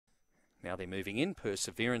Now they're moving in.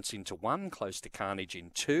 Perseverance into 1, Close to Carnage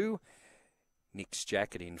in 2. Nick's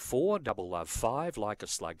Jacket in 4, Double Love 5, Like a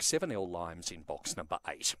Slug 7, L Limes in box number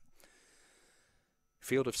 8.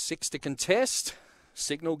 Field of 6 to contest.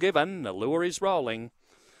 Signal given. The lure is rolling.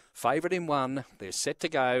 Favourite in 1. They're set to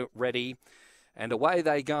go. Ready. And away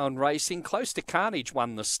they go and racing. Close to Carnage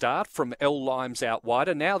won the start from L Limes out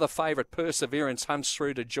wider. Now the favourite Perseverance hunts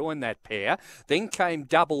through to join that pair. Then came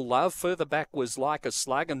Double Love. Further back was Like a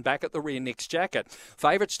Slug, and back at the rear Nick's Jacket.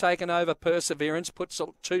 Favourites taken over Perseverance, puts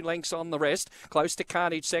 2 lengths on the rest. Close to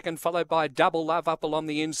Carnage second, followed by Double Love up along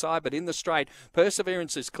the inside, but in the straight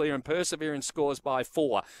Perseverance is clear, and Perseverance scores by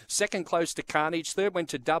 4. Second Close to Carnage, third went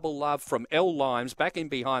to Double Love from L Limes. Back in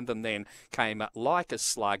behind them then came Like a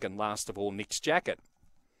Slug, and last of all Nick's Jacket.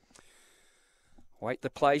 Wait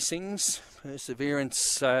the placings.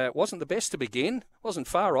 Perseverance wasn't the best to begin. Wasn't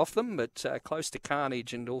far off them, but Close to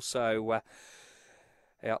Carnage and also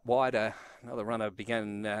out wider. Another runner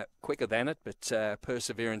began quicker than it, but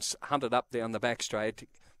Perseverance hunted up down the back straight,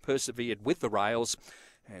 persevered with the rails,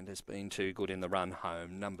 and has been too good in the run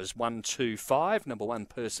home. Numbers 1, 2, 5. Number 1,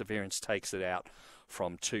 Perseverance takes it out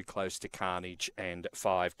from 2, Close to Carnage, and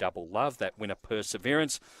 5, Double Love. That winner,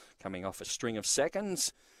 Perseverance, coming off a string of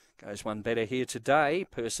seconds. Goes one better here today.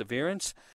 Perseverance